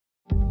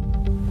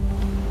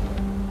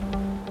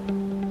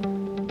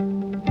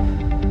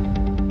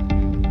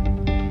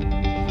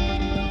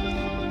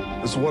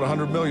Regardless of what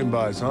 100 million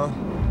buys, huh?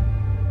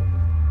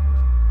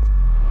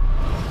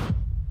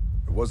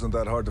 It wasn't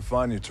that hard to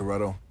find you,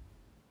 Toretto.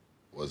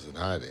 Wasn't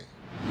hiding.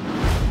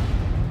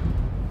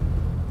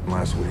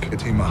 Last week, a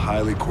team of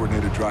highly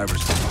coordinated drivers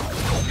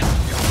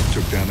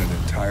took down an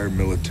entire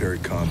military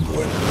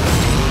convoy.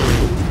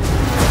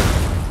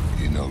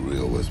 You know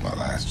Rio was my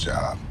last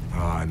job. Oh,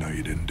 I know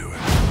you didn't do it.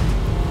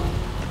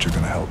 But you're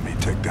gonna help me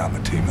take down the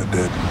team that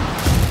did.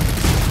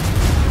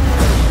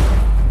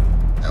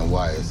 And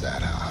why is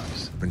that,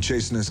 Hobbs? Been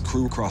chasing this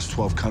crew across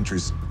 12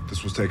 countries.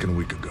 This was taken a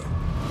week ago.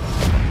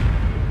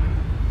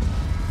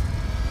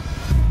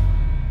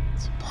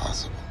 It's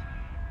impossible.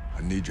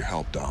 I need your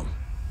help, Dom.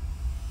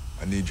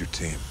 I need your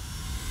team.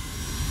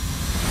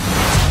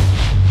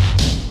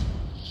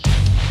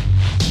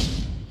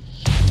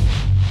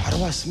 Why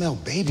do I smell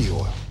baby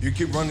oil? You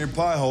keep running your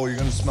pie hole, you're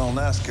gonna smell an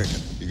ass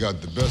kicking. You got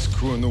the best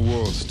crew in the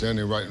world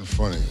standing right in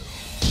front of you.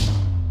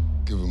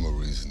 Give them a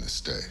reason to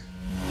stay.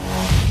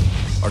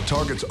 Our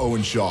target's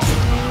Owen Shaw,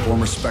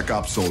 former Spec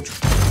Ops soldier.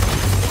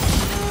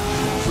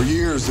 For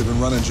years, they've been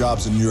running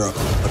jobs in Europe,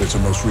 but it's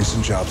our most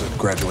recent jobs that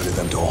graduated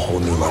them to a whole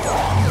new level.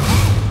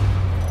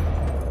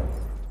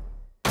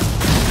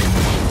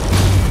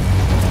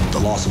 The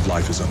loss of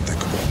life is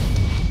unthinkable.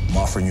 I'm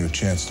offering you a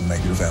chance to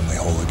make your family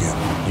whole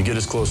again. You get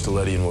us close to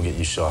Letty and we'll get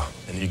you Shaw.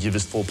 And you give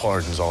us full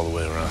pardons all the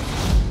way around.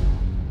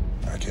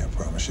 I can't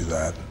promise you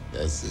that.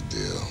 That's the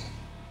deal.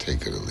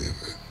 Take it or leave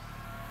it.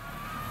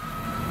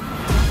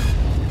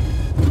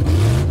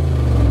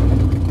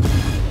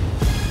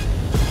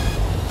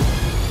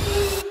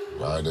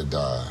 Ride or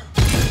die.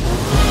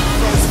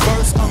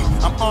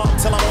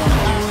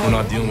 We're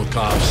not dealing with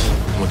cops,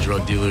 with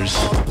drug dealers.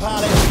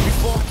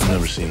 I've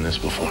never seen this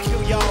before.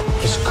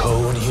 This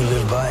code you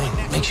live by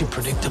makes you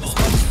predictable.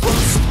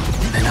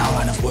 In our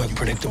line of work,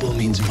 predictable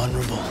means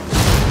vulnerable.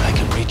 I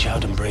can reach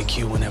out and break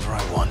you whenever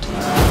I want.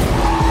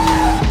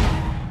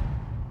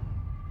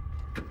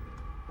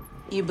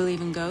 You believe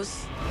in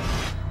ghosts?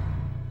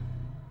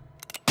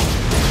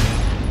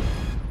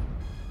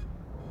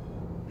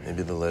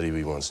 Maybe the Letty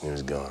we once knew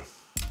is gone.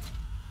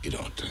 You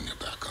don't turn your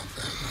back on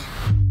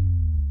family,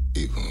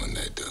 even when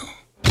they do.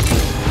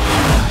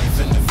 Life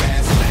in the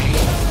fast lane,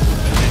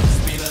 the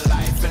speed of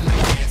life and I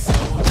can't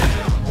slow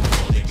down.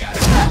 You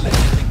gotta hold it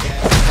in the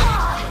gas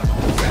tank.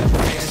 Got the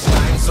fast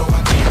line, so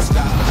I can't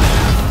stop.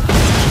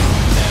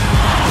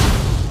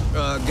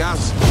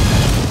 Guys,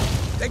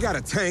 they got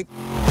a tank.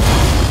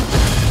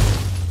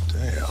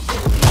 Damn.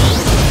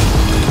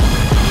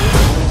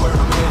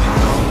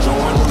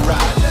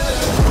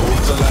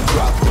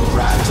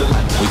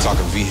 We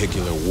talking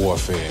vehicular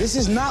warfare. This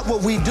is not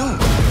what we do.